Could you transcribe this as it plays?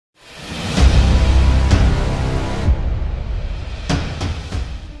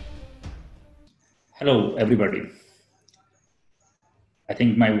Hello, everybody. I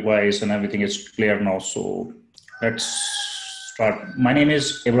think my voice and everything is clear now, so let's start. My name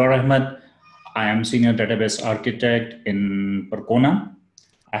is Ibrar Ahmed. I am Senior Database Architect in Percona.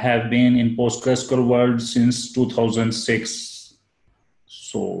 I have been in PostgreSQL world since 2006.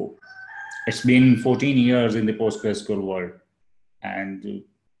 So it's been 14 years in the PostgreSQL world. And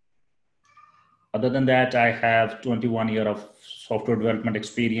other than that, I have 21 years of software development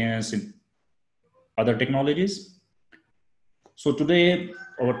experience in other technologies. So today,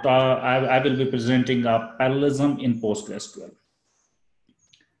 I will be presenting a parallelism in PostgreSQL.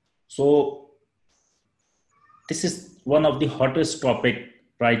 So this is one of the hottest topic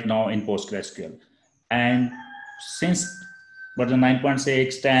right now in PostgreSQL. And since version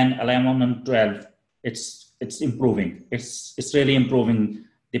 9.6, 10, 11, and 12, it's improving. It's really improving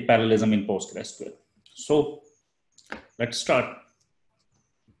the parallelism in PostgreSQL. So let's start.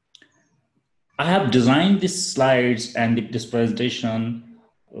 I have designed these slides and this presentation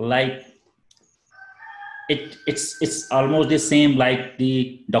like it's almost the same like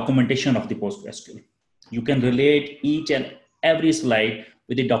the documentation of the PostgreSQL. You can relate each and every slide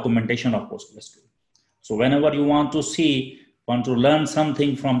with the documentation of PostgreSQL. So whenever you want to learn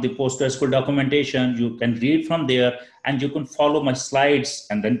something from the PostgreSQL documentation, you can read from there and you can follow my slides,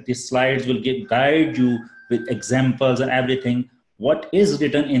 and then these slides will guide you with examples and everything, what is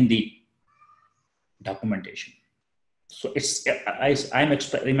written in the documentation. So I'm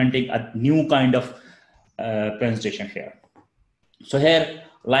experimenting a new kind of presentation here. So here,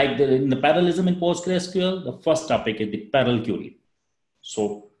 like in the parallelism in PostgreSQL, the first topic is the parallel query.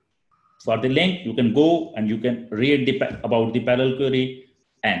 So for the link, you can go and you can read about the parallel query,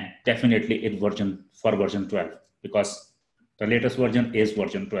 and definitely it's version 12, because the latest version is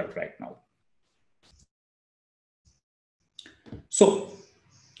version 12 right now. So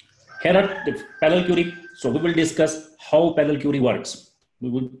here are the parallel query. So we will discuss how parallel query works.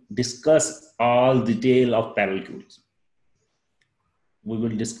 We will discuss all detail of parallel queries. We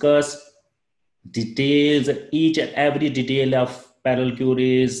will discuss details, each and every detail of parallel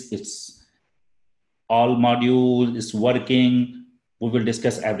queries, its all modules, is working. We will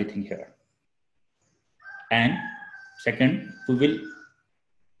discuss everything here. And second, we will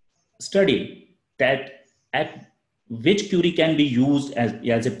study that at which query can be used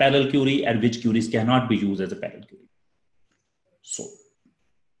as a parallel query and which queries cannot be used as a parallel query. So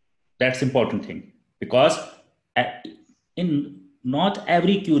that's important thing, because in not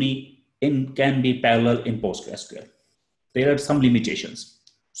every query can be parallel in PostgreSQL. There are some limitations.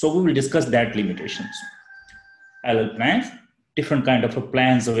 So we will discuss that limitations. Parallel plans, different kind of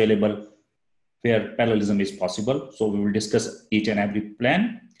plans available where parallelism is possible. So we will discuss each and every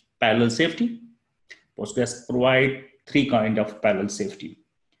plan. Parallel safety. Postgres provide three kind of parallel safety: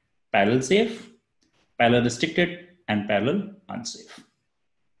 parallel safe, parallel restricted, and parallel unsafe.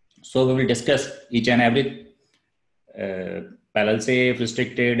 So we will discuss each and every parallel safe,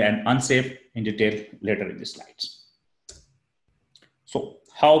 restricted, and unsafe in detail later in the slides. So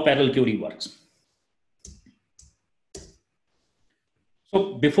how parallel query works.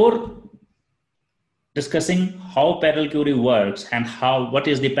 So before discussing how parallel query works and what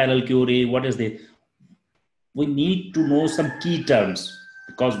is the parallel query, we need to know some key terms,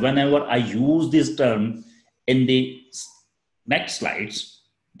 because whenever I use this term in the next slides,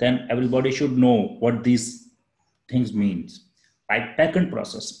 then everybody should know what these things means. Like backend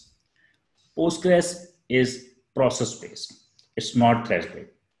process. Postgres is process-based. It's not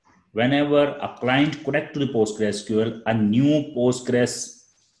thread-based. Whenever a client connects to the PostgreSQL, a new Postgres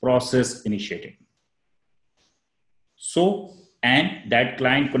process initiated. So, and that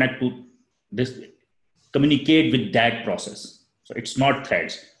client connect to this, communicate with that process. So it's not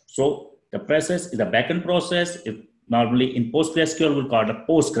threads. So the process is a backend process. It normally in PostgreSQL we'll call it a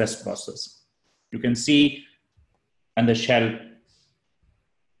Postgres process. You can see in the shell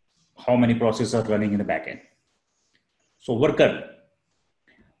how many processes are running in the backend. So worker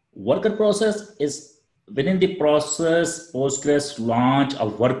process is within the process. Postgres launch a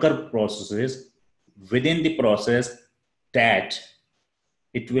worker processes within the process that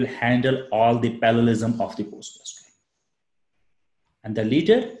it will handle all the parallelism of the PostgreSQL. And the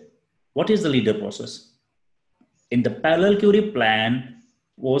leader, what is the leader process? In the parallel query plan,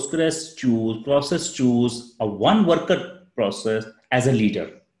 Postgres choose a one worker process as a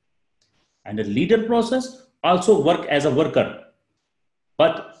leader. And the leader process also work as a worker,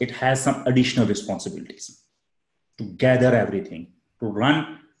 but it has some additional responsibilities to gather everything, to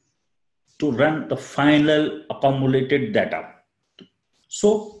run the final accumulated data.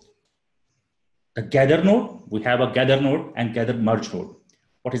 So the gather node, we have a gather node and gather merge node.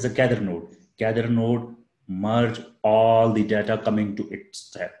 What is a gather node? gather node merge all the data coming to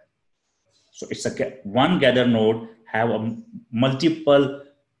its head. So it's a one gather node have a multiple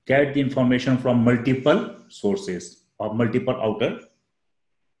get the information from multiple sources or multiple outer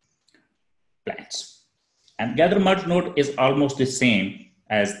plans. And gather merge node is almost the same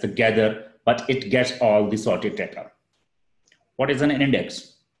as the gather, but it gets all the sorted data. What is an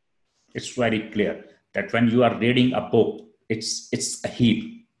index? It's very clear that when you are reading a book, it's a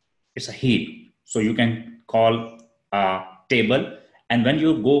heap. It's a heap. So you can call a table, and when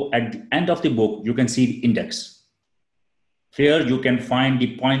you go at the end of the book, you can see the index. Here you can find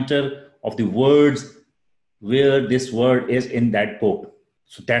the pointer of the words where this word is in that book.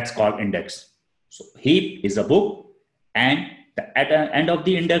 So that's called index. So heap is a book, and at the end of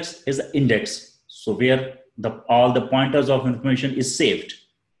the index is the index. So where all the pointers of information is saved.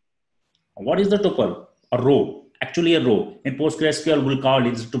 What is the tuple? A row. Actually a row. In PostgreSQL, we'll call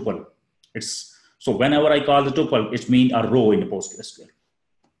it a tuple. So whenever I call the tuple, it means a row in the PostgreSQL.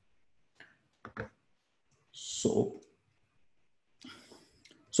 So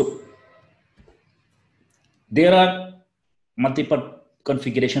there are multiple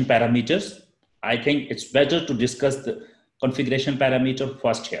configuration parameters. I think it's better to discuss the configuration parameter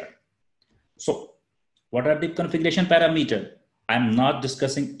first here. So what are the configuration parameter? I'm not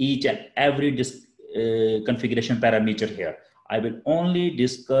discussing each and every configuration parameter here. I will only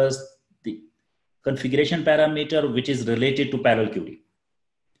discuss the configuration parameter which is related to parallel query.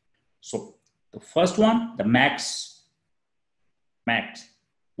 So the first one, the max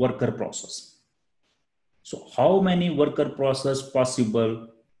worker process. So how many worker process possible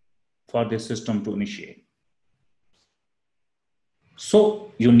for the system to initiate?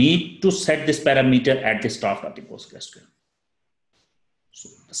 So you need to set this parameter at the start of the PostgreSQL. So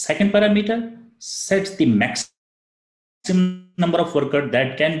the second parameter sets the maximum number of workers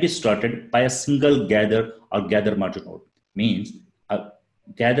that can be started by a single gather or gather merge node. Means a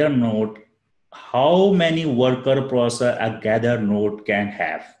gather node, how many worker process a gather node can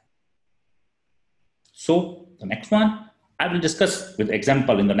have. So the next one, I will discuss with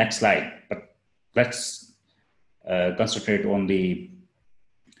example in the next slide, but let's concentrate on the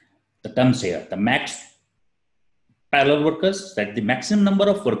terms here. The max parallel workers, that the maximum number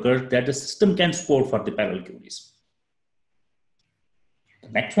of workers that the system can support for the parallel queries. The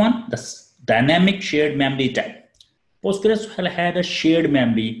next one, the dynamic shared memory type. PostgreSQL had a shared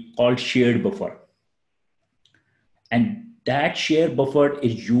memory called shared buffer. And that shared buffer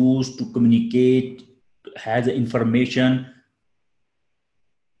is used to communicate, has information,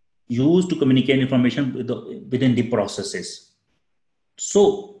 used to communicate information within the processes.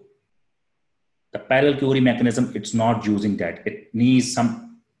 So the parallel query mechanism, it's not using that. It needs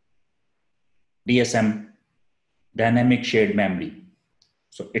some DSM, dynamic shared memory.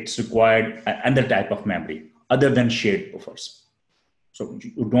 So it's required another type of memory other than shared buffers. So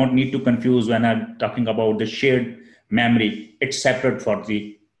you don't need to confuse when I'm talking about the shared memory. It's separate from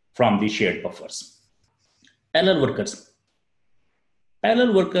the shared buffers. Parallel workers.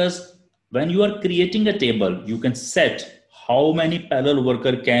 Parallel workers, when you are creating a table, you can set how many parallel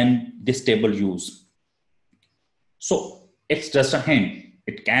worker can this table use. So it's just a hint.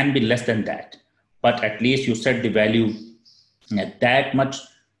 It can be less than that, but at least you set the value that much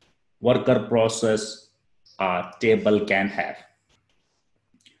worker process a table can have.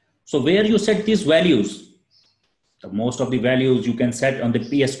 So where you set these values, the most of the values you can set on the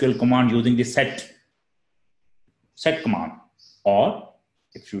PSQL command using the set command, or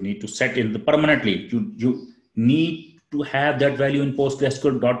if you need to set in the permanently, you need to have that value in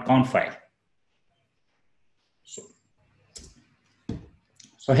postgresql.conf file.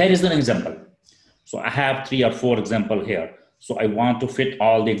 So here is an example. So I have 3 or 4 examples here. So I want to fit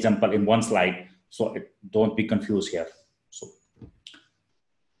all the example in one slide, so don't be confused here. So,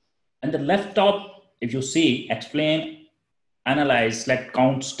 and the left top, if you see, explain, analyze, select,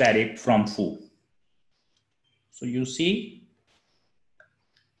 count, static from foo. So you see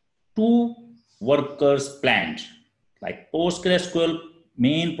 2 workers planned, like PostgreSQL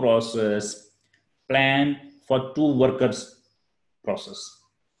main process planned for 2 workers process.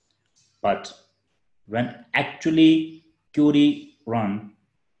 But when actually query run,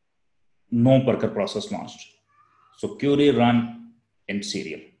 no worker process launched. So query run in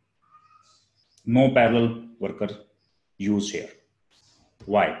serial. No parallel worker used here.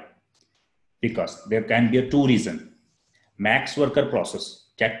 Why? Because there can be a 2 reasons. Max worker process,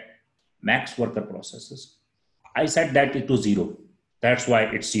 check max worker processes. I set that to 0. That's why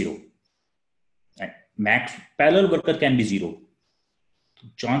it's 0. And max parallel worker can be 0.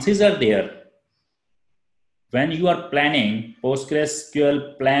 Chances are there when you are planning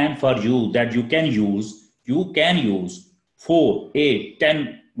PostgreSQL plan for you that you can use 4, 8,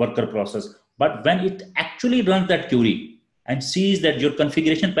 10 worker process. But when it actually runs that query and sees that your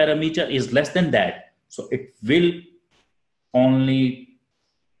configuration parameter is less than that, so it will only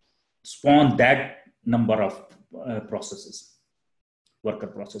spawn that number of worker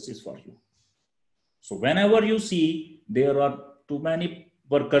processes for you. So whenever you see there are too many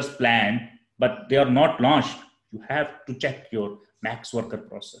workers planned, but they are not launched, you have to check your max worker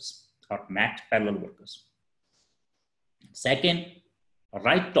process or max parallel workers. Second,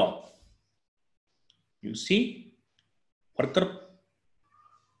 right top, you see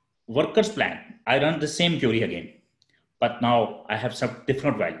workers plan. I run the same query again, but now I have some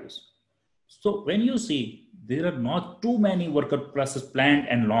different values. So when you see there are not too many worker process planned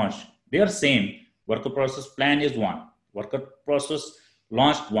and launched, they are same. Worker process plan is 1. Worker process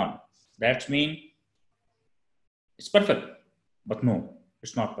launched 1. That means it's perfect. But no,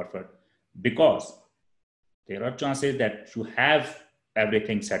 it's not perfect, because there are chances that you have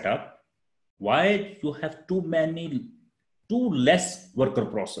everything set up. Why you have too less worker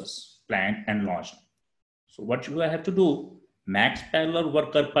process planned and launched? So what you have to do, max parallel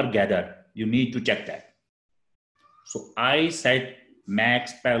worker per gather, you need to check that. So I set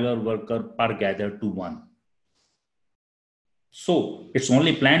max parallel worker per gather to 1. So it's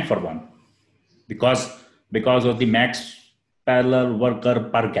only planned for 1 because of the max parallel worker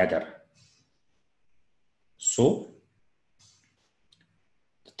per gather. So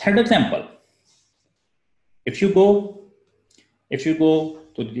the third example, if you go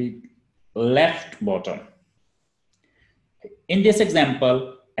to the left bottom, in this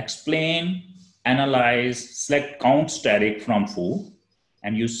example, explain, analyze, select count static from foo,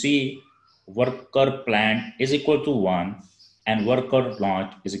 and you see worker plan is equal to 1 and worker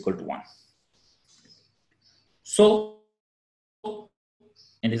launch is equal to 1. So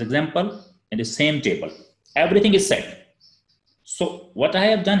in this example, in the same table, everything is set. So what I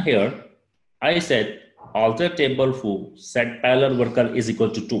have done here, I said alter table foo set parallel worker is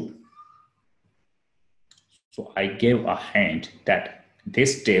equal to 2. So I gave a hint that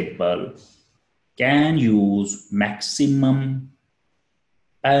this table can use maximum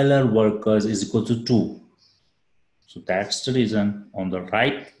parallel workers is equal to 2. So that's the reason on the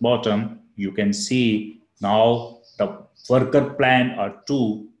right bottom, you can see now the worker plan are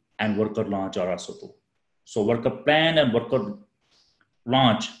 2 and worker launch are also 2. So worker plan and worker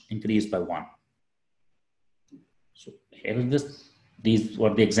launch increased by 1. So here is these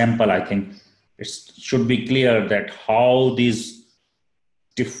were the example. I think it should be clear that how these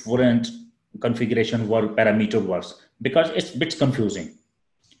different configuration work parameter works, because it's a bit confusing.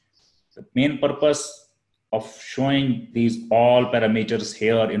 The main purpose of showing these all parameters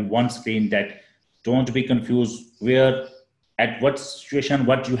here in one screen, that don't be confused where at what situation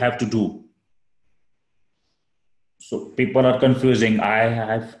what you have to do. So people are confusing.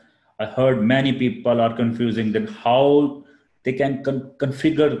 I heard many people are confusing that how they can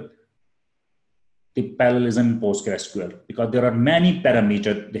configure the parallelism in PostgreSQL, because there are many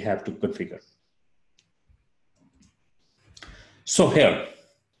parameters they have to configure. So here,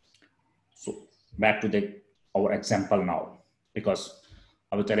 so back to our example now, because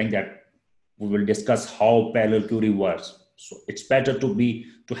I was telling that we will discuss how parallel query works. So it's better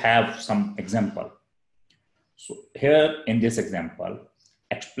to have some example. So here in this example,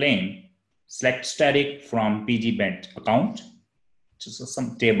 explain select static from PG bent account, which is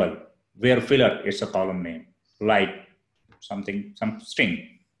some table where filler is a column name, like some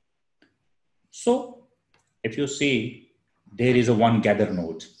string. So if you see, there is a one gather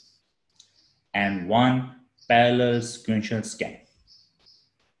node and one parallel sequential scan.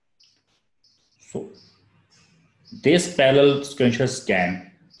 So this parallel sequential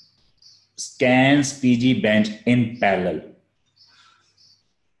scan scans PG bench in parallel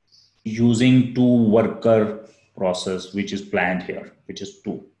using 2 worker process, which is planned here, which is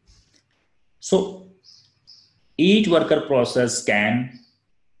 2. So each worker process scan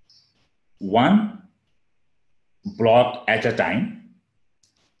 1 block at a time,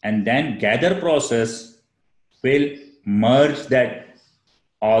 and then gather process will merge that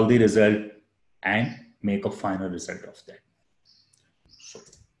all the result and make a final result of that.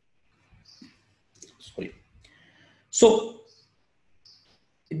 So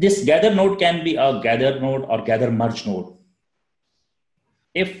this gather node can be a gather node or gather merge node.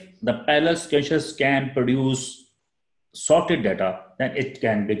 If the parallel sequentials can produce sorted data, then it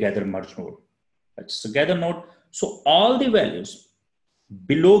can be gather merge node. It's a gather node. So all the values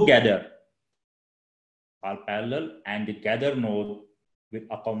below gather are parallel, and the gather node will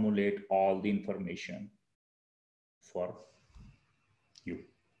accumulate all the information for you.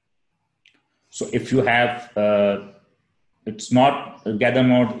 So if you have, it's not, a gather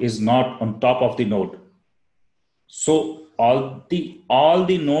node is not on top of the node. So all the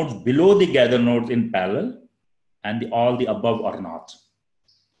nodes below the gather nodes in parallel and all the above are not.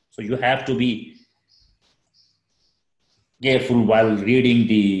 So you have to be careful while reading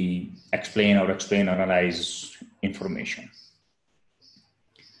the explain or analyze information.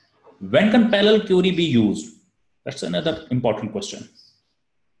 When can parallel query be used? That's another important question,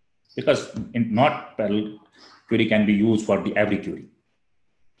 because not parallel query can be used for the every query.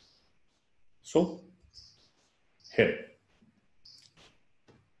 So here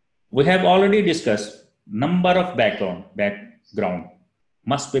we have already discussed number of background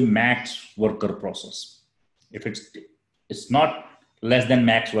must be max worker process. If it's not less than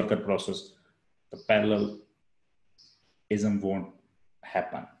max worker process, the parallelism won't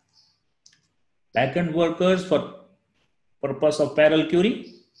happen. Backend workers for purpose of parallel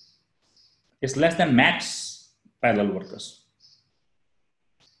query is less than max parallel workers.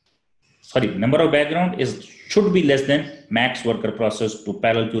 Sorry, number of background should be less than max worker process to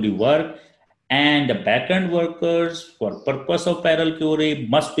parallel query work, and the backend workers for purpose of parallel query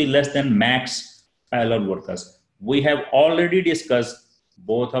must be less than max parallel workers. We have already discussed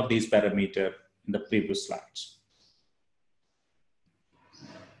both of these parameters in the previous slides.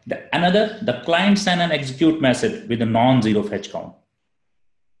 The client send and execute message with a non-zero fetch count.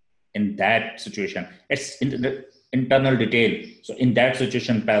 In that situation, it's in the internal detail. So in that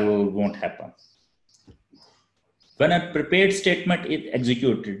situation, parallel won't happen. When a prepared statement is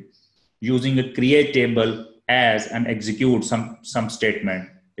executed using a create table as and execute some statement,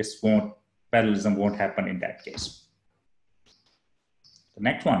 parallelism won't happen in that case. The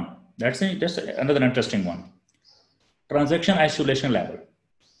next one, that's another interesting one. Transaction isolation level.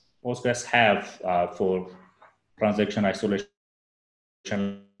 Postgres have for transaction isolation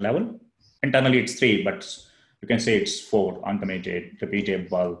level. Internally it's 3, but you can say it's 4: uncommitted,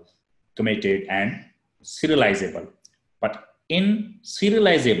 repeatable, committed, and serializable. But in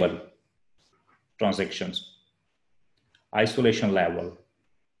serializable transactions, isolation level,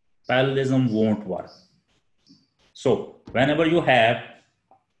 parallelism won't work. So whenever you have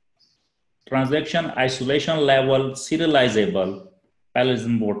transaction isolation level serializable,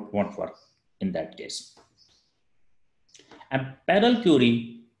 parallelism won't work in that case. And parallel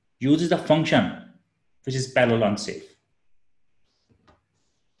query uses a function which is parallel unsafe.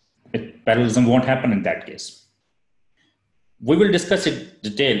 Parallelism won't happen in that case. We will discuss it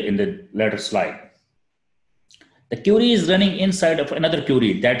in detail in the later slide. The query is running inside of another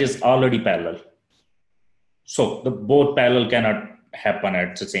query that is already parallel. So both parallel cannot happen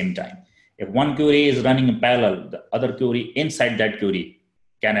at the same time. If one query is running in parallel, the other query inside that query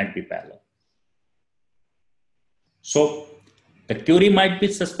cannot be parallel. So the query might be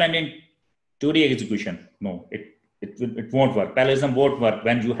suspending query execution. No, it won't work. Parallelism won't work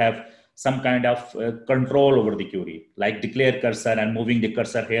when you have some kind of control over the query, like declare cursor and moving the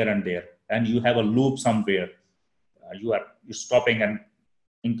cursor here and there, and you have a loop somewhere. You're stopping and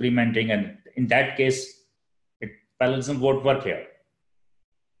incrementing, and in that case, parallelism won't work here.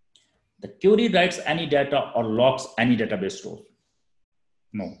 The query writes any data or locks any database row.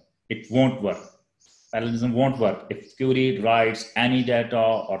 No, it won't work. Parallelism won't work if query writes any data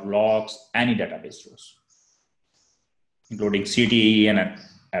or logs any database rows, including CTE and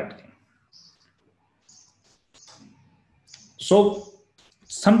everything. So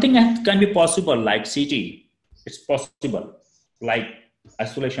something can be possible like CTE. It's possible, like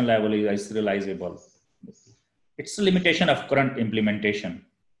isolation level is serializable. It's a limitation of current implementation,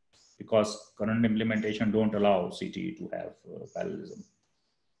 because current implementation don't allow CTE to have parallelism.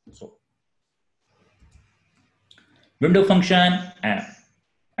 So window function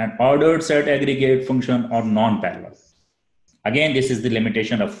and ordered set aggregate function are non-parallel. Again, this is the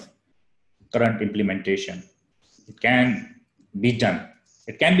limitation of current implementation. It can be done.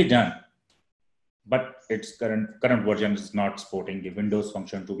 It can be done, but its current version is not supporting the Windows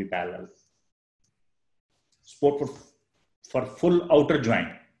function to be parallel. Support for full outer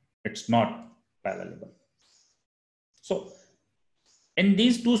join, it's not parallelable. So in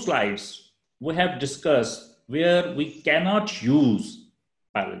these two slides, we have discussed where we cannot use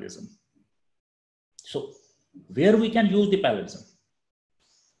parallelism. So where we can use the parallelism?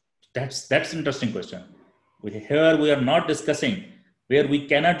 That's an interesting question. Here we are not discussing where we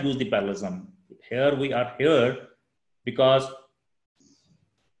cannot use the parallelism. Here we are here because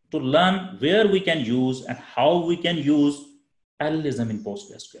to learn where we can use and how we can use parallelism in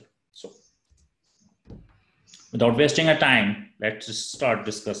PostgreSQL. So without wasting our time, let's just start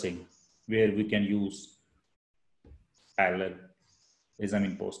discussing where we can use parallelism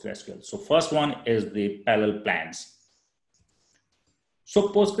in PostgreSQL. So first one is the parallel plans. So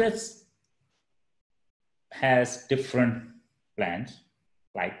Postgres has different plans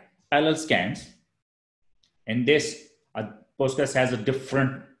like parallel scans. In this, Postgres has a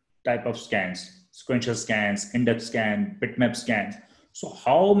different type of scans: sequential scans, index scan, bitmap scans. So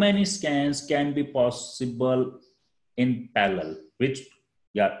how many scans can be possible in parallel?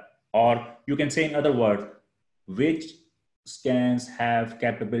 Or you can say in other words, which scans have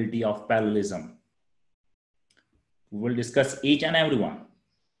capability of parallelism? We will discuss each and every one.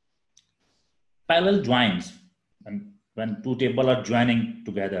 Parallel joins, and when two tables are joining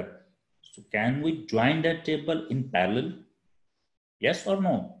together. So can we join that table in parallel? Yes or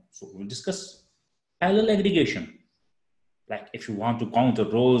no? So we'll discuss parallel aggregation. Like if you want to count the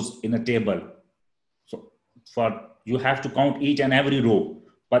rows in a table, so you have to count each and every row,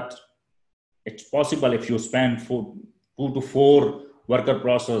 but it's possible if you spend 2 to 4 worker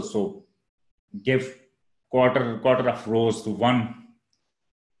process, so give quarter of rows to one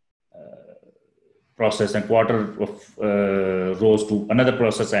process and quarter of rows to another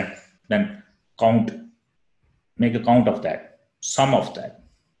process, and then make a count of that, sum of that.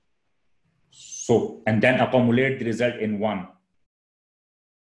 So, and then accumulate the result in one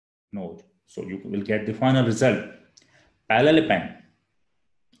node. So you will get the final result. Parallel append,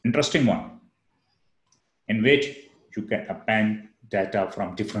 interesting one, in which you can append data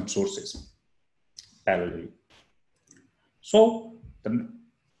from different sources parallelly. So the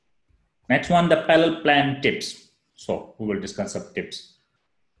next one, the parallel plan tips. So we will discuss some tips.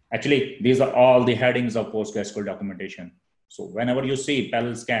 Actually, these are all the headings of PostgreSQL documentation. So whenever you see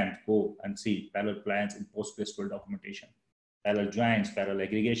parallel scan, go and see parallel plans in PostgreSQL documentation. Parallel joins, parallel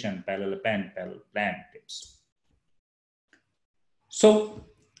aggregation, parallel append, parallel plan tips. So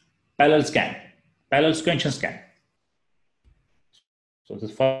parallel scan, parallel sequential scan. So the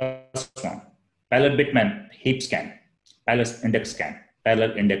first one, parallel bitmap heap scan, parallel index scan,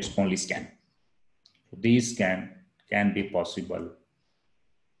 parallel index only scan. So these can be possible,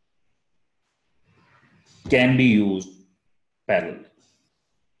 can be used parallel.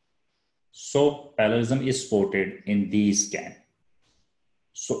 So parallelism is supported in these scan.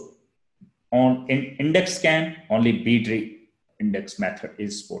 So in index scan, only B-tree index method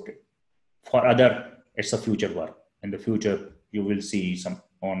is supported. For other, it's a future work. In the future, you will see some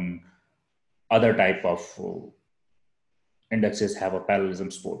on other type of indexes have a parallelism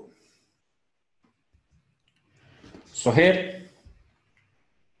support. So here,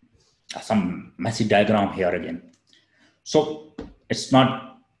 some messy diagram here again. So it's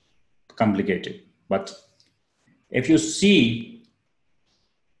not complicated, but if you see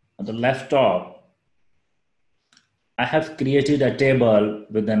on the left top, I have created a table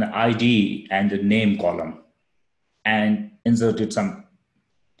with an ID and the name column and inserted some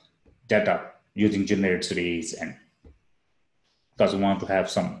data using generated series, and because I want to have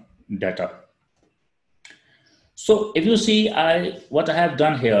some data. So if you see, what I have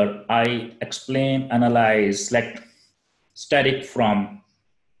done here, I explain, analyze, select static from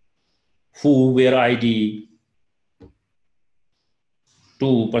foo where ID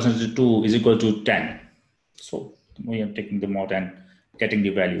 2% is equal to 10. So we are taking the mod and getting the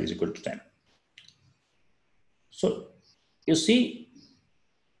value is equal to 10. So you see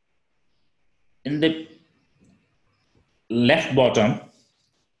in the left bottom,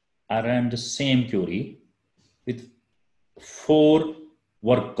 I ran the same query with 4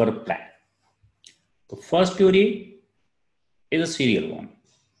 worker plan. The first query is a serial one.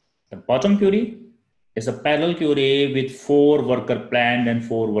 The bottom query is a parallel query with 4 worker planned and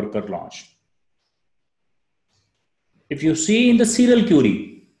 4 worker launched. If you see in the serial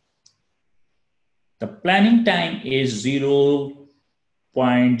query, the planning time is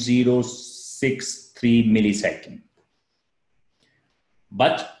 0.063 millisecond.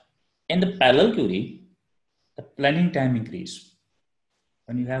 But in the parallel query, the planning time increase.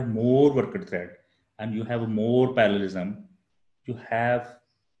 When you have more worker thread and you have more parallelism, you have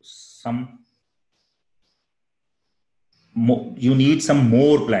you need some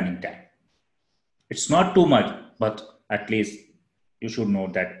more planning time. It's not too much, but at least you should know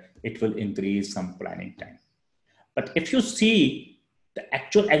that it will increase some planning time. But if you see the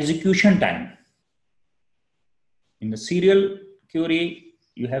actual execution time, in the serial query,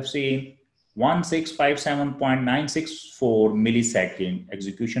 you have seen 1657.964 millisecond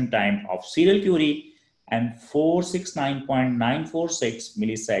execution time of serial query and 469.946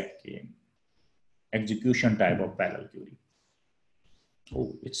 millisecond execution time of parallel query.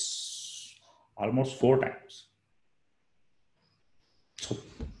 Oh, it's almost 4 times.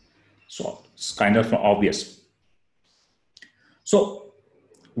 So it's kind of obvious. So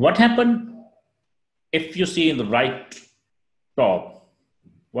what happened if you see in the right top,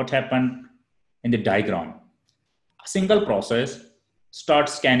 what happened in the diagram? A single process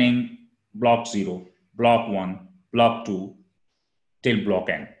starts scanning block 0, block 1, block 2 till block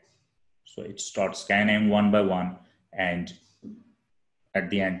n. So it starts scanning one by one, and at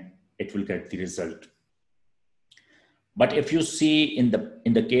the end, it will get the result. But if you see in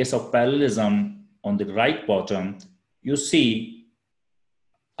the case of parallelism on the right bottom, you see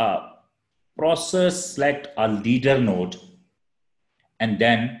a process select a leader node, and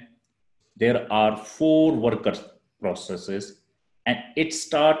then there are 4 worker processes, and it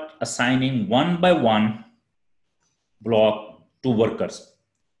start assigning one by one block to workers.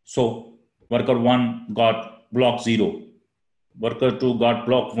 So worker 1 got block 0, worker 2 got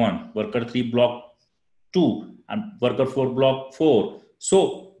block 1, worker 3 block 2, and worker 4 block 4.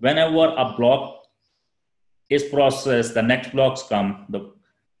 So whenever a block is processed, the next blocks come,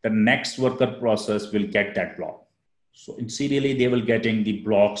 the next worker process will get that block. So in serially, they will getting the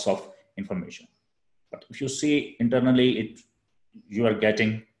blocks of information. But if you see internally, you are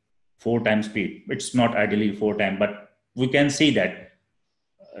getting 4 times speed. It's not ideally 4 times, but we can see that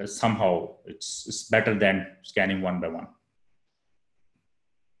somehow it's better than scanning one by one.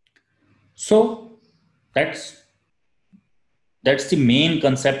 So that's the main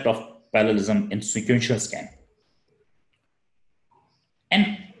concept of parallelism in sequential scan.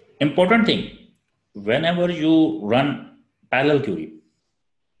 And important thing, whenever you run parallel query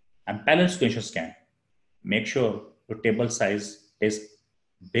and parallel sequential scan, make sure your table size is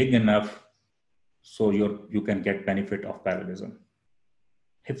big enough so you can get benefit of parallelism.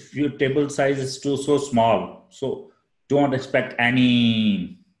 If your table size is so small, so don't expect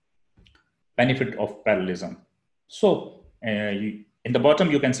any benefit of parallelism. So in the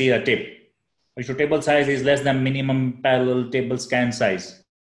bottom, you can see a tip. If your table size is less than minimum parallel table scan size,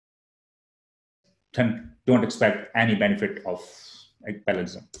 then don't expect any benefit of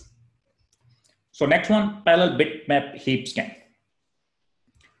parallelism. So next one, parallel bitmap heap scan.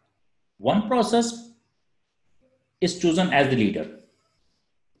 One process is chosen as the leader.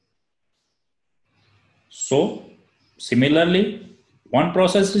 So similarly, one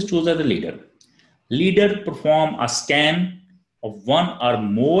process is chosen as the leader. Leader perform a scan of one or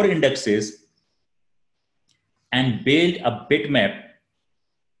more indexes and build a bitmap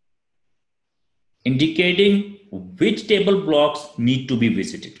indicating which table blocks need to be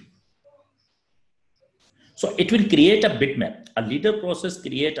visited. So it will create a bitmap. A leader process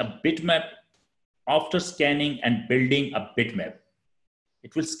create a bitmap after scanning and building a bitmap.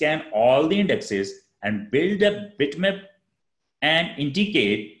 It will scan all the indexes and build a bitmap and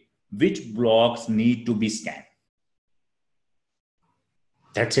indicate which blocks need to be scanned.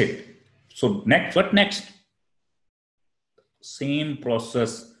 That's it. So next, what next? Same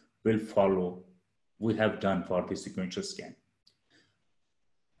process will follow we have done for the sequential scan.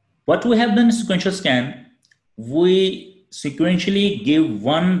 What we have done in sequential scan, we sequentially give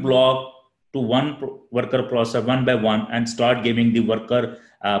one block to one worker process one by one and start giving the worker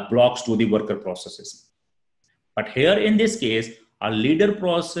blocks to the worker processes. But here in this case, a leader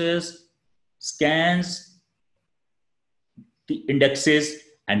process scans the indexes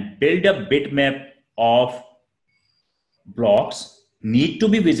and build a bitmap of blocks need to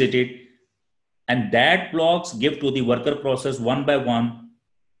be visited, and that blocks give to the worker process one by one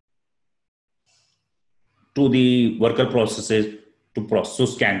to the worker processes to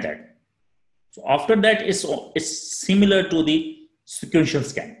scan that. So after that, it's similar to the sequential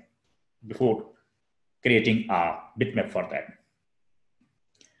scan before creating a bitmap for that.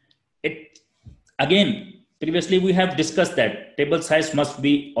 It again, previously we have discussed that table size must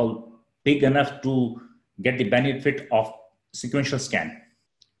be all big enough to get the benefit of sequential scan.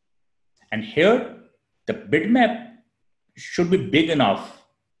 And here, the bitmap should be big enough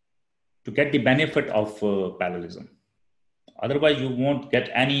to get the benefit of parallelism. Otherwise, you won't get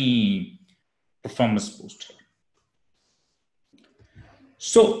any performance boost.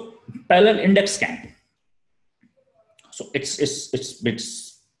 So, parallel index scan. So it's bit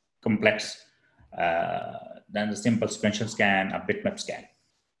complex than the simple sequential scan, a bitmap scan.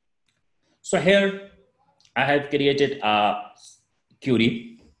 So here, I have created a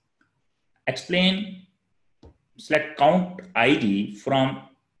query. Explain, select count ID from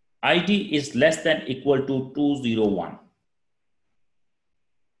ID is less than equal to 201.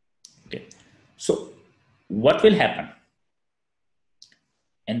 Okay. So what will happen?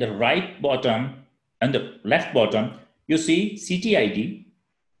 In the right bottom and the left bottom, you see CTID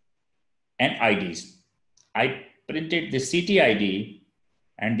and IDs. I printed the CTID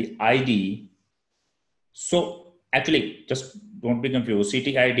and the ID. So Actually, just don't be confused.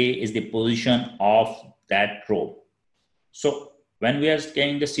 CTID is the position of that row. So when we are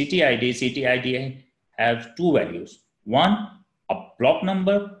scanning the CTID have two values. One, a block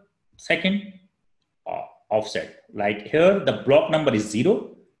number. Second, offset. Like here, the block number is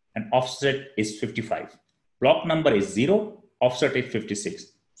 0 and offset is 55. Block number is 0, offset is 56.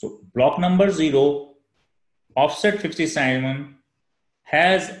 So block number 0, offset 57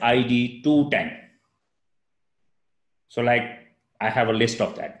 has ID 210. So like I have a list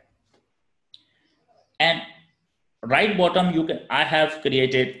of that. And right bottom, I have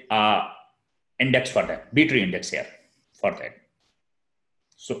created a index for that, B-tree index here for that.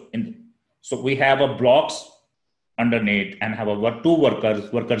 So we have a blocks underneath and have two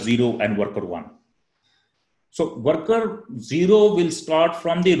workers, worker 0 and worker 1. So worker 0 will start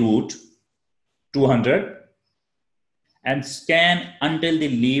from the root 200 and scan until the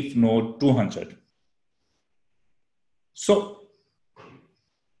leaf node 200. So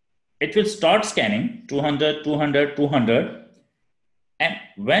it will start scanning 200, 200, 200. And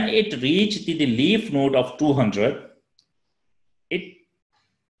when it reaches the leaf node of 200, it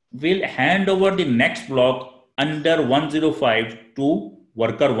will hand over the next block under 105 to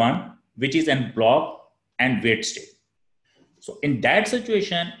worker 1, which is in block and wait state. So in that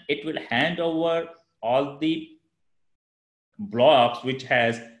situation, it will hand over all the blocks which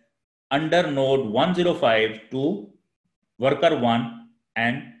has under node 105 to worker 1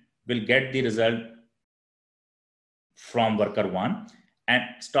 and will get the result from worker 1 and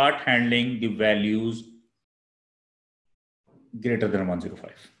start handling the values greater than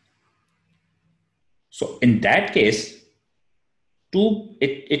 105. So in that case,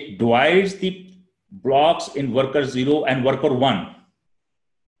 it divides the blocks in worker 0 and worker 1.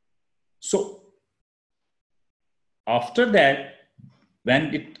 So after that,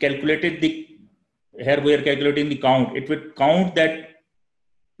 when it calculated here we are calculating the count, it would count that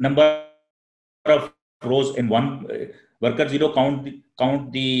number of rows in one worker 0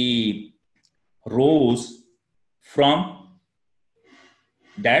 count the rows from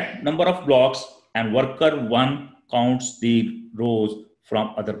that number of blocks, and worker 1 counts the rows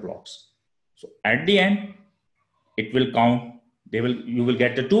from other blocks. So at the end, it will count, you will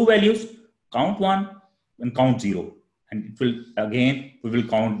get the two values, count 1 and count 0. And it will, again, we will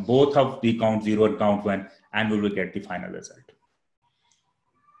count both of the count 0 and count 1, and we will get the final result.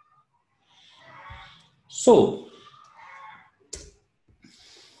 So,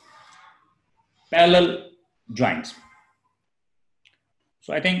 parallel joins.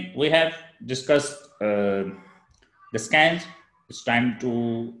 So I think we have discussed the scans. It's time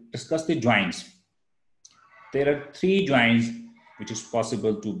to discuss the joins. There are 3 joins which is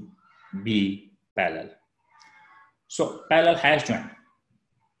possible to be parallel. So parallel hash join.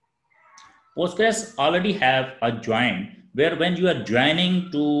 Postgres already have a join where when you are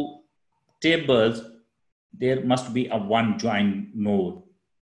joining two tables, there must be a one join node.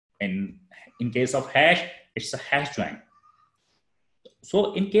 In case of hash, it's a hash join.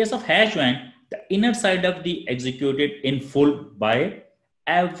 So in case of hash join, the inner side of the executed in full by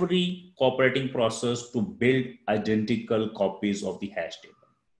every cooperating process to build identical copies of the hash table.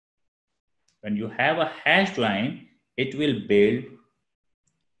 When you have a hash join, it will build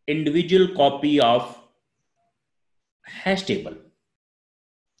individual copy of hash table.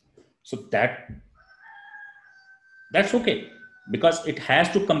 So that's okay because it has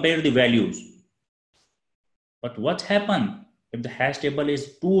to compare the values. But what happens if the hash table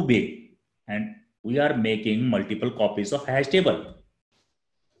is too big and we are making multiple copies of hash table?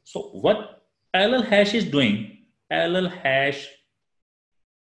 So what parallel hash is doing, parallel hash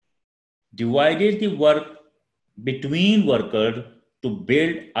divided the work between workers to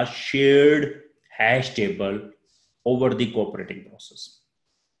build a shared hash table over the cooperating process.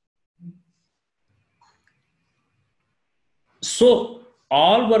 So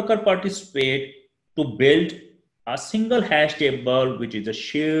all workers participate to build a single hash table, which is a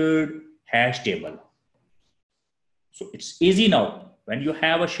shared hash table. So it's easy now. When you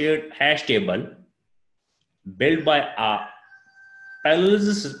have a shared hash table built by a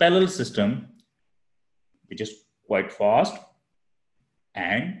parallel system, which is quite fast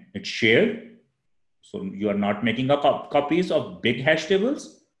and it's shared. So you are not making a copies of big hash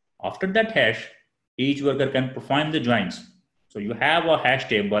tables. After that hash, each worker can perform the joins. So you have a hash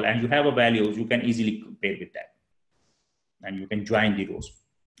table and you have a values, you can easily compare with that. And you can join the rows.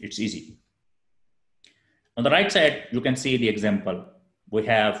 It's easy. On the right side, you can see the example. We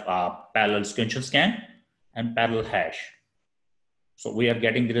have a parallel sequential scan and parallel hash. So we are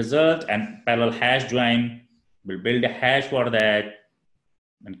getting the result and parallel hash join. We'll build a hash for that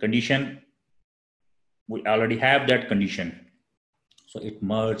and condition we already have that condition. So it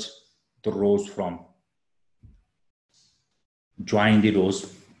merged the rows from, join the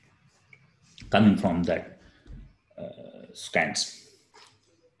rows coming from that scans.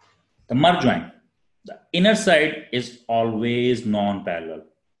 The merge join, the inner side is always non-parallel.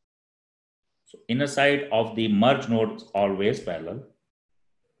 So inner side of the merge node is always parallel.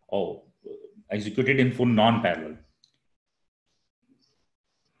 Oh, executed in full non-parallel.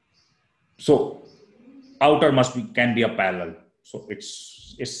 So outer can be a parallel. So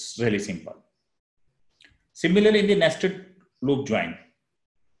it's really simple. Similarly, in the nested loop join,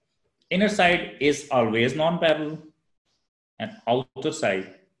 inner side is always non-parallel and outer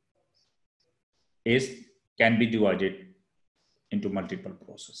side can be divided into multiple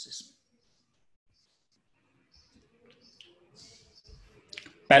processes.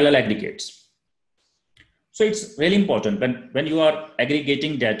 Parallel aggregates. So it's really important when you are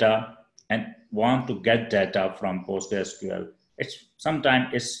aggregating data and want to get data from PostgreSQL, sometimes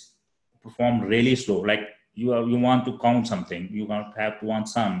it's performed really slow. Like you want to count something, you have to want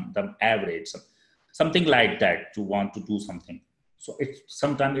the average, something like that. You want to do something. So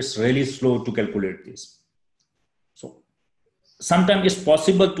sometimes it's really slow to calculate this. So sometimes it's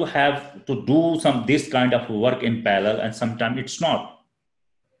possible to do this kind of work in parallel, and sometimes it's not.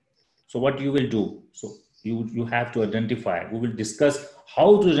 So what you will do? So you have to identify. We will discuss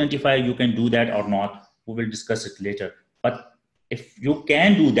how to identify you can do that or not. We will discuss it later. But if you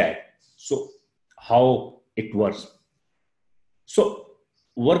can do that, so how it works? So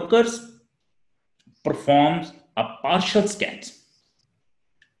workers performs a partial scans,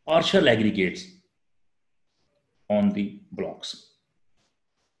 partial aggregates on the blocks.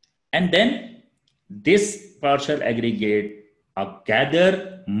 And then this partial aggregate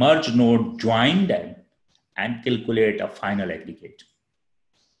gather, merge node, join them and calculate a final aggregate.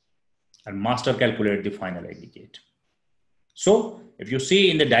 And master calculate the final aggregate. So if you see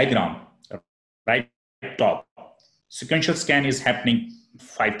in the diagram, right top, sequential scan is happening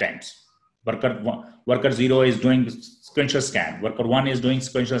 5 times. Worker 0 is doing sequential scan. Worker 1 is doing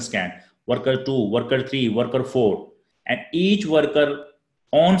sequential scan. Worker 2, worker 3, worker 4. And each worker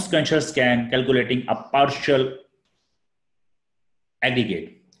on sequential scan calculating a partial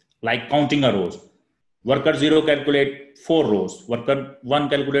aggregate, like counting a rows. Worker 0 calculate 4 rows. Worker 1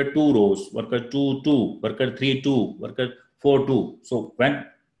 calculate 2 rows. Worker 2, 2. Worker 3, 2. Worker 4, 2. So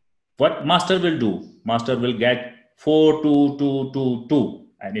what master will do? Master will get 4, 2, 2, 2, 2.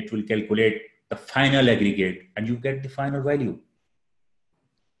 And it will calculate the final aggregate and you get the final value.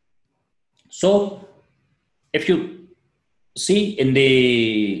 So if you see in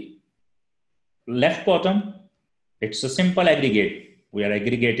the left bottom, it's a simple aggregate. We are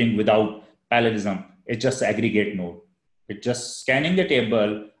aggregating without parallelism. It's just aggregate node. It's just scanning the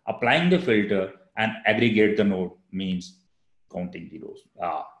table, applying the filter, and aggregate the node means counting the rows.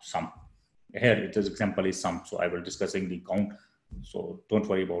 Sum. Here, its example is sum. So I will discussing the count. So don't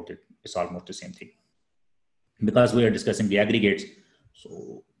worry about it. It's almost the same thing. Because we are discussing the aggregates.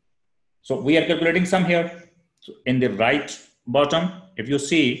 So we are calculating sum here. So in the right bottom, if you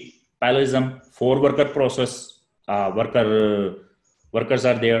see parallelism, 4 worker process, workers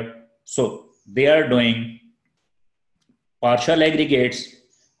are there. So they are doing partial aggregates,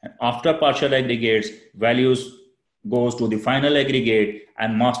 and after partial aggregates, values goes to the final aggregate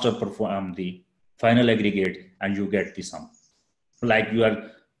and master perform the final aggregate and you get the sum. Like you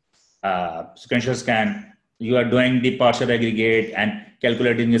are sequential scan, you are doing the partial aggregate and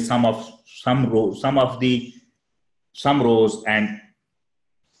calculating the sum of some rows and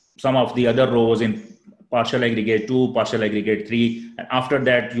some of the other rows in partial aggregate 2, partial aggregate 3, and after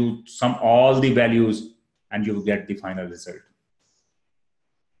that you sum all the values and you get the final result.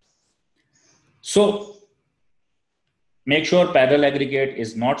 So make sure parallel aggregate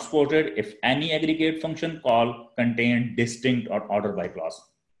is not supported if any aggregate function call contain distinct or order by clause.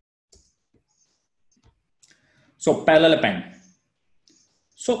 So parallel append.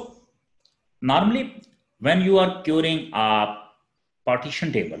 So normally when you are querying a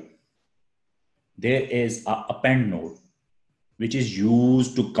partition table, there is an append node which is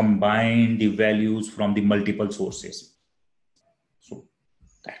used to combine the values from the multiple sources. So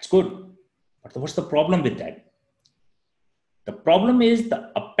that's good. But what's the problem with that? The problem is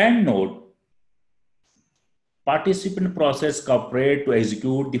the append node participant process cooperate to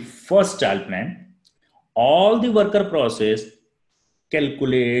execute the first child plan. All the worker process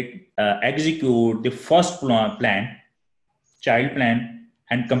calculate, execute the first plan, child plan,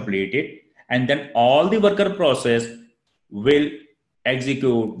 and complete it. And then all the worker process will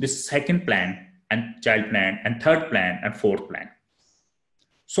execute the second plan and child plan and third plan and fourth plan.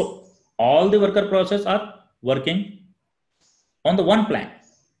 So all the worker process are working on the one plan.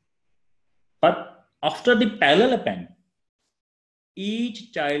 But after the parallel append,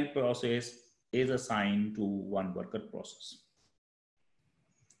 each child process is assigned to one worker process.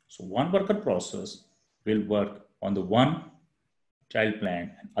 So one worker process will work on the one child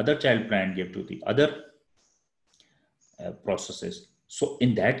plan, and other child plan give to the other processes. So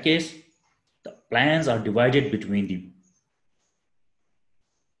in that case, the plans are divided between the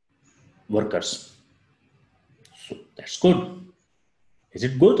workers. So that's good. Is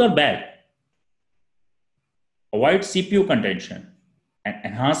it good or bad? Avoid CPU contention and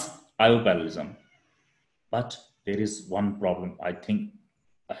enhance IO parallelism. But there is one problem I think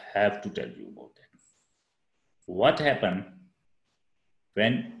I have to tell you about that. What happens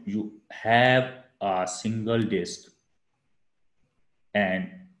when you have a single disk and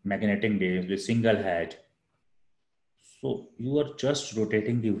magnetic disk with single head? So you are just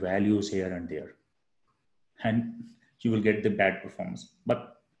rotating the values here and there, and you will get the bad performance. But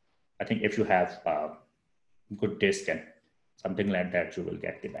I think if you have a good disk and something like that, you will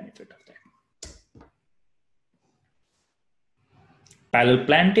get the benefit of that. Parallel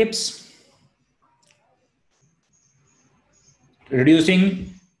plan tips.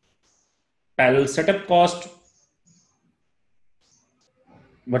 Reducing parallel setup cost.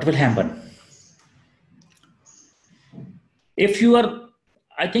 What will happen? If you are,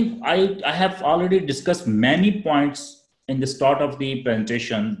 I think I have already discussed many points in the start of the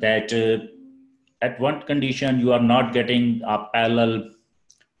presentation that at one condition you are not getting a parallel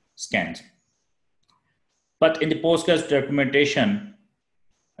scans. But in the Postgres documentation,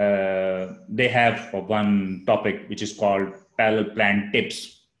 they have one topic which is called parallel plan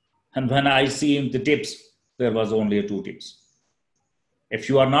tips. And when I see the tips, there was only 2 tips. If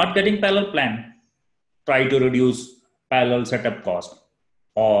you are not getting parallel plan, try to reduce parallel setup cost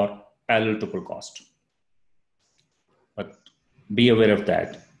or parallel tuple cost. But be aware of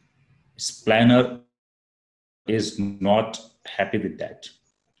that. Planner is not happy with that.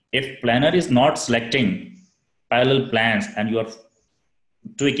 If planner is not selecting parallel plans and you are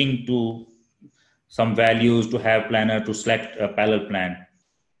tweaking to some values to have planner to select a parallel plan,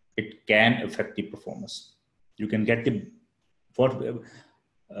 it can affect the performance. You can get the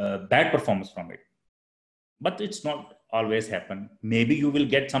bad performance from it, but it's not always happen. Maybe you will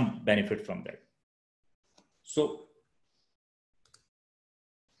get some benefit from that. So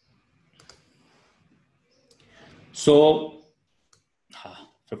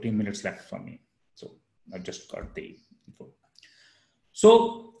 15 minutes left for me. So I just got the info.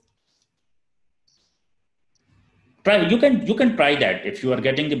 So you can try that if you are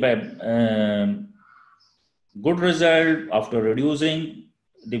getting the good result after reducing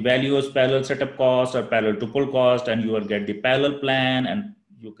the values parallel setup cost or parallel tuple cost, and you will get the parallel plan and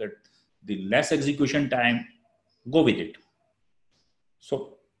you get the less execution time. Go with it.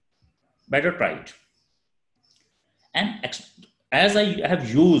 So better try it. And as I have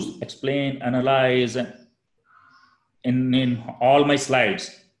used, explain, analyze in all my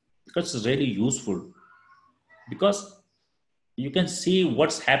slides, because it's really useful, because you can see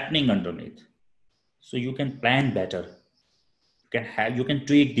what's happening underneath. So you can plan better. You can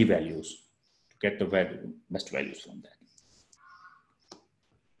tweak the values to get the best values from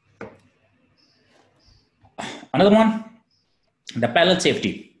that. Another one, the parallel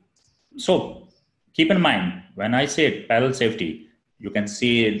safety. So keep in mind, when I say parallel safety, you can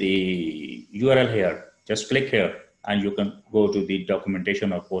see the URL here. Just click here and you can go to the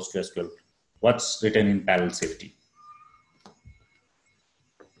documentation of PostgreSQL. What's written in parallel safety?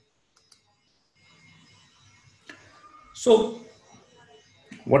 So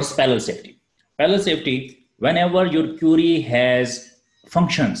what is parallel safety? Parallel safety, whenever your query has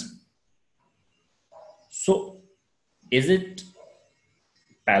functions, so is it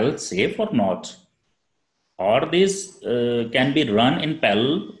parallel safe or not? Or this can be run in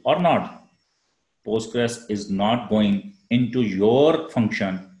parallel or not? Postgres is not going into your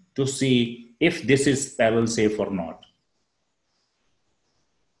function to see if this is parallel safe or not,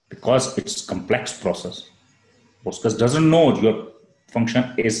 because it's a complex process. Postgres doesn't know your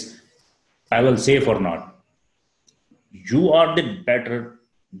function is parallel safe or not. You are the better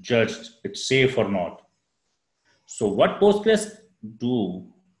judge it's safe or not. So what Postgres do?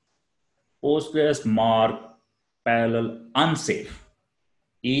 Postgres mark parallel unsafe.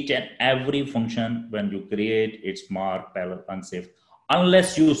 Each and every function when you create, it's marked parallel unsafe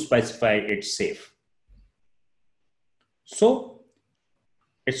unless you specify it's safe. So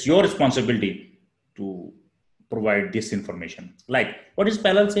it's your responsibility to provide this information. Like, what is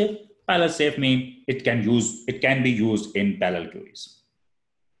parallel safe? Parallel safe means it can be used in parallel queries.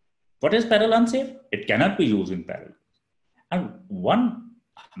 What is parallel unsafe? It cannot be used in parallel. And one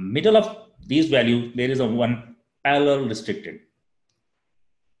middle of these values, there is a one parallel restricted.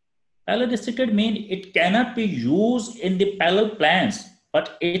 Parallel restricted means it cannot be used in the parallel plans,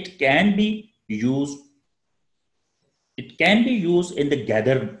 but it can be used. It can be used in the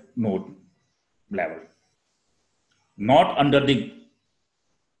gather node level, not under the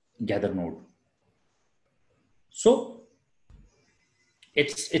gather node. So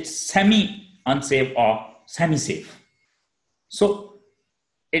it's semi unsafe or semi safe. So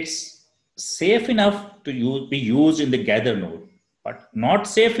it's safe enough to be used in the gather node, but not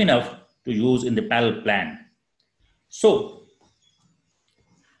safe enough to use in the parallel plan. So,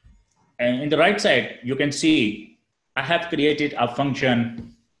 and in the right side, you can see I have created a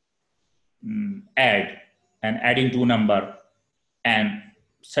function add and adding two number and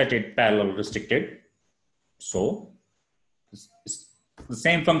set it parallel restricted. So it's the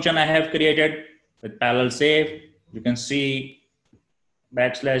same function I have created with parallel safe. You can see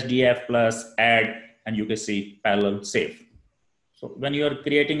 \df plus add, and you can see parallel safe. So when you are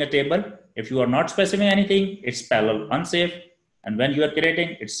creating a table, if you are not specifying anything, it's parallel unsafe. And when you are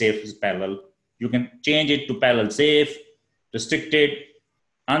creating, it's safe is parallel. You can change it to parallel safe, restricted,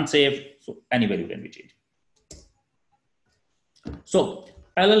 unsafe. So any value can be changed. So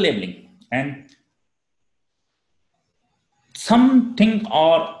parallel labeling, and something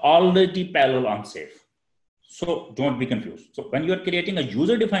are already parallel unsafe. So don't be confused. So when you are creating a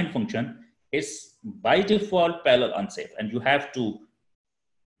user defined function, it's by default parallel unsafe, and you have to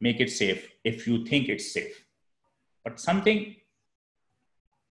make it safe if you think it's safe. But something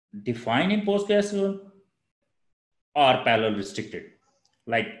defined in PostgreSQL are parallel restricted,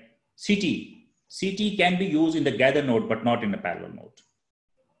 like CT. CT can be used in the gather node, but not in the parallel node.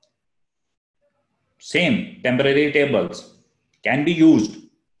 Same temporary tables can be used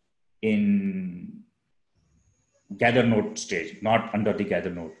in gather node stage, not under the gather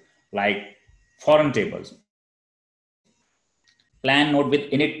node, like foreign tables. Plan node with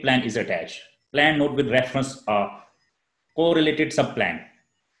init plan is attached. Plan node with reference correlated subplan.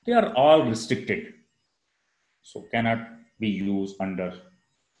 They are all restricted, so cannot be used under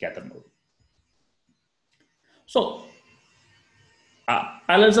gather node. So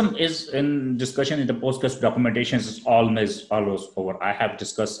parallelism is in discussion in the Postgres documentation is almost over. I have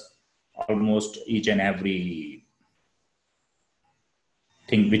discussed almost each and every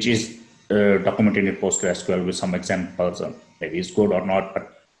thing which is documented in PostgreSQL with some examples. Maybe it's good or not,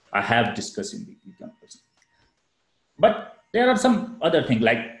 but I have discussed in the examples. But there are some other things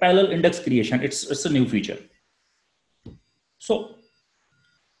like parallel index creation. It's a new feature. So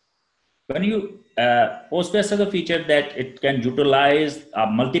when you Postgres has a feature that it can utilize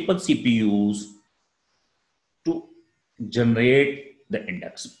multiple CPUs to generate the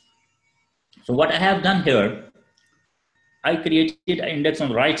index. So what I have done here, I created an index on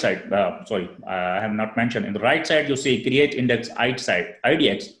the right side. Sorry, I have not mentioned. In the right side, you see create index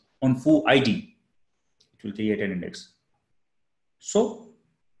IDX on foo ID. It will create an index. So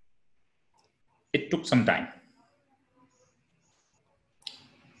it took some time.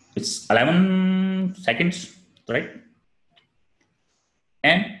 It's 11 seconds, right?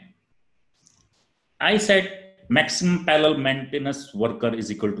 And I said maximum parallel maintenance worker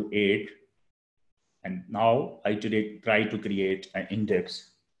is equal to 8. And now I today try to create an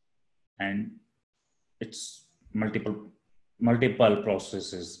index, and it's multiple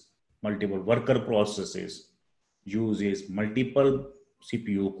processes, multiple worker processes, uses multiple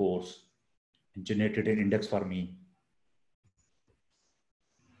CPU cores, and generated an index for me.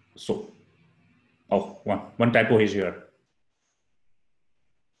 So, one typo is here.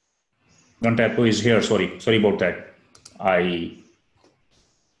 One typo is here. Sorry about that. I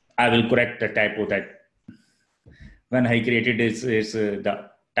will correct the typo that when I created the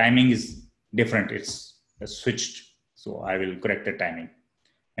timing is different. It's switched. So I will correct the timing.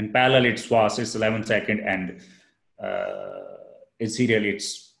 In parallel, it's fast. It's 11 seconds, and in serial,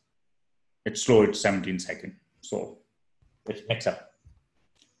 it's slow. It's 17 seconds. So it's mix up.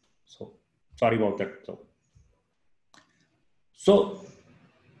 So sorry about that. So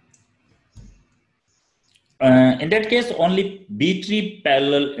in that case, only B-tree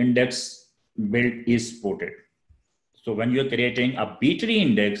parallel index build is supported. So when you're creating a B-tree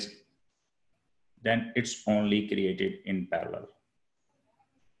index, then it's only created in parallel.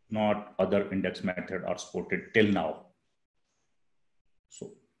 Not other index method are supported till now.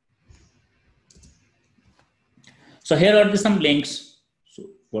 So here are some links. So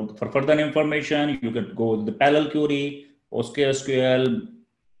for further information, you could go to the parallel query, PostgreSQL,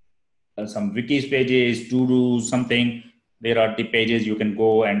 some wikis pages, to do something. there are the pages you can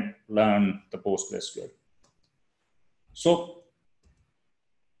go and learn the PostgreSQL. So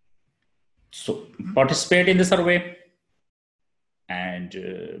participate in the survey.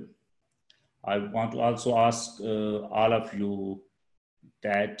 And I want to also ask all of you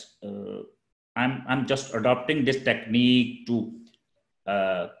that I'm just adopting this technique to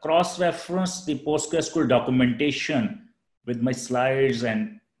cross-reference the PostgreSQL documentation with my slides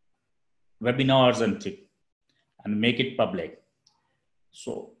and webinars and make it public.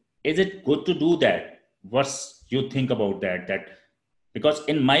 So is it good to do that? What you think about that? Because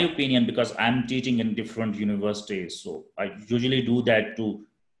in my opinion, because I'm teaching in different universities, so I usually do that to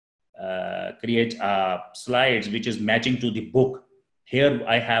create slides which is matching to the book. Here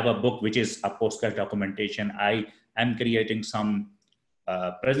I have a book which is a Postgres documentation. I am creating some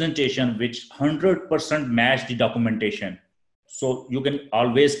presentation which 100% match the documentation. So you can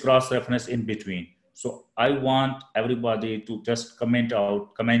always cross-reference in between. So I want everybody to just comment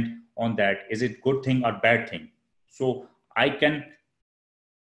on that. Is it good thing or bad thing? So I can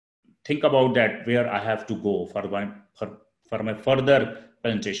think about that where I have to go for my further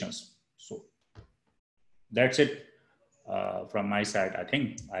presentations. So that's it from my side. I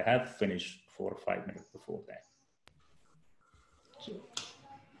think I have finished 4 or 5 minutes before that. So.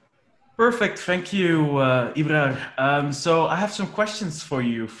 Perfect, thank you, Ibrar. So I have some questions for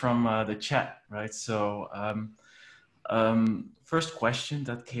you from the chat, right? So first question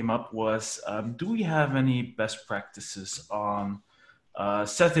that came up was, do we have any best practices on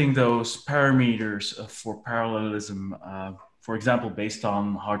setting those parameters for parallelism, for example, based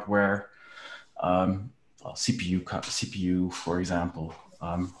on hardware, CPU, for example?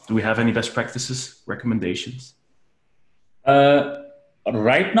 Do we have any best practices, recommendations?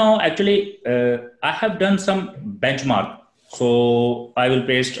 Right now, actually, I have done some benchmark. So I will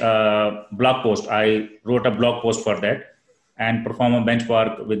paste a blog post. I wrote a blog post for that and perform a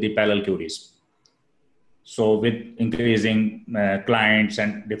benchmark with the parallel queries. So with increasing clients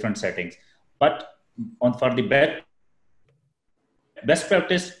and different settings. But for the best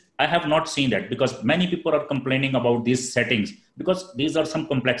practice, I have not seen that, because many people are complaining about these settings because these are some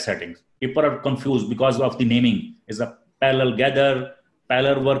complex settings. People are confused because of the naming. Is a parallel gather,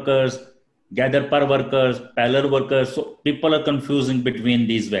 parallel workers, gather per workers, parallel workers. So people are confusing between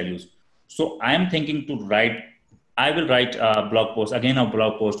these values. So I am thinking I will write a blog post, again a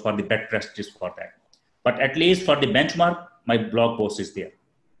blog post for the best practice for that. But at least for the benchmark, my blog post is there.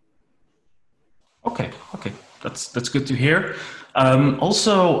 Okay, that's good to hear.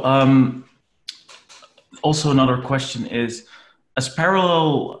 Also another question is, as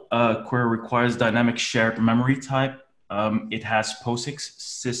parallel query requires dynamic shared memory type, it has POSIX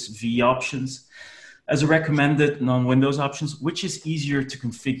sysv options as a recommended non-Windows options. Which is easier to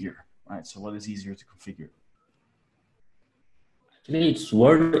configure, right? So what is easier to configure? Actually, it's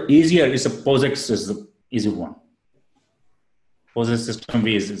word easier. It's a POSIX is the easy one. POSIX system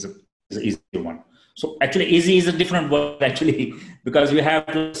V is the easy one. So actually, easy is a different word actually, because you have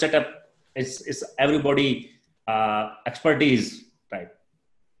to set up. It's everybody expertise, right?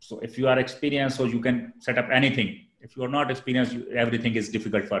 So if you are experienced, so you can set up anything. If you are not experienced, everything is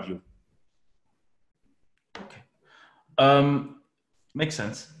difficult for you. Okay, makes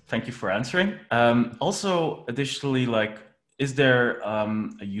sense. Thank you for answering. Also, additionally, like, is there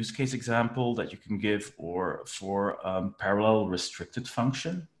a use case example that you can give for parallel restricted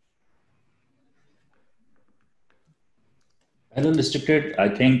function? Parallel restricted, I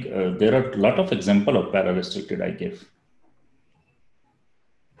think there are a lot of examples of parallel restricted I give.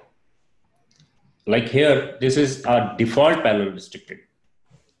 Like here, this is our default parallel restricted.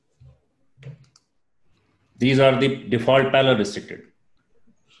 These are the default parallel restricted.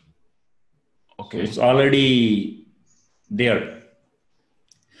 Okay. So it's already there.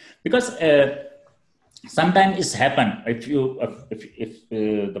 Because sometimes it's happen if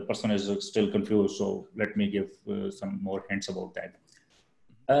the person is still confused. So let me give some more hints about that.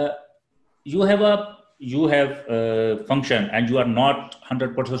 You have a function and you are not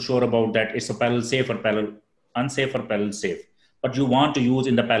 100% sure about that it's a parallel safe or parallel unsafe or parallel safe, but you want to use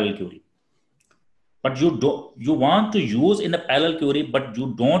in the parallel query. But you want to use in the parallel query, but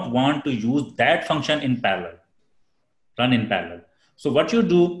you don't want to use that function in parallel, run in parallel. So what you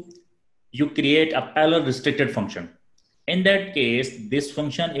do, you create a parallel restricted function. In that case, this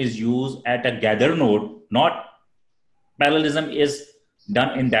function is used at a gather node, not parallelism is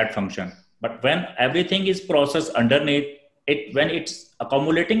done in that function. But when everything is processed underneath it, when it's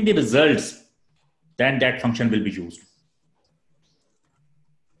accumulating the results, then that function will be used.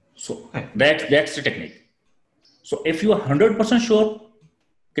 So that's the technique. So if you are 100% sure,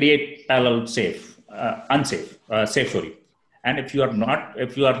 create parallel safe, unsafe, safe, sorry. And if you are not,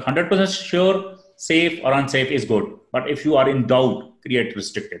 if you are 100% sure, safe or unsafe is good. But if you are in doubt, create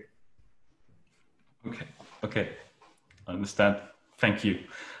restricted. Okay. Okay. I understand. Thank you.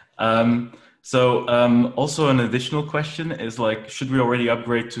 Also an additional question is like, should we already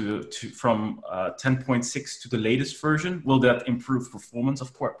upgrade from 10.6 to the latest version? Will that improve performance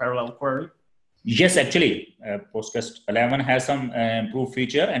of parallel query? Yes, actually, Postgres 11 has some improved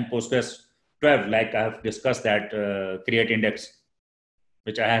feature, and Postgres 12, like I have discussed, that create index,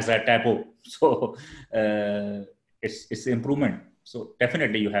 which has a typo. So it's improvement. So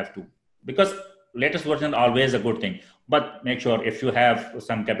definitely you have to, because latest version always a good thing. But make sure if you have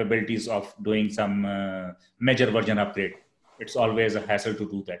some capabilities of doing some major version upgrade, it's always a hassle to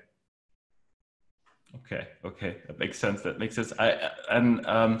do that. Okay, that makes sense. I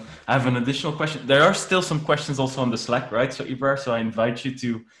have an additional question. There are still some questions also on the Slack, right? So Ibrar, so I invite you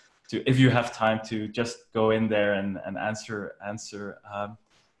to if you have time to just go in there and answer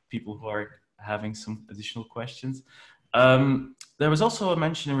people who are having some additional questions. There was also a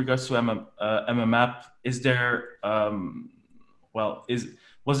mention in regards to mmap. Is there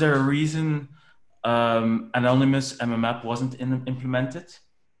was there a reason anonymous mmap wasn't implemented?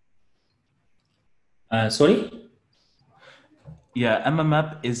 Sorry? Yeah,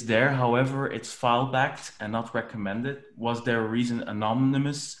 mmap is there. However, it's file backed and not recommended. Was there a reason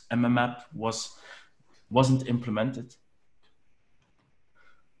anonymous mmap wasn't implemented?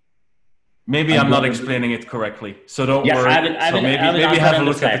 Maybe I'm not explaining it correctly, so don't worry. I will maybe have a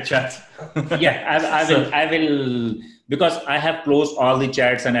look at the chat. I will, because I have closed all the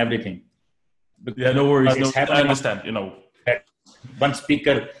chats and everything. Yeah, no worries. I understand. One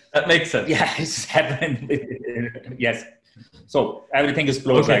speaker. That makes sense. Yeah, it's happening. Yes. So everything is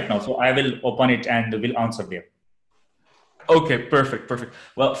closed right now. So I will open it and will answer there. Okay, perfect.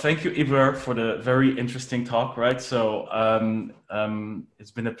 Well, thank you, Ibrar, for the very interesting talk. Right. So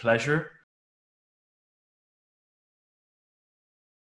it's been a pleasure.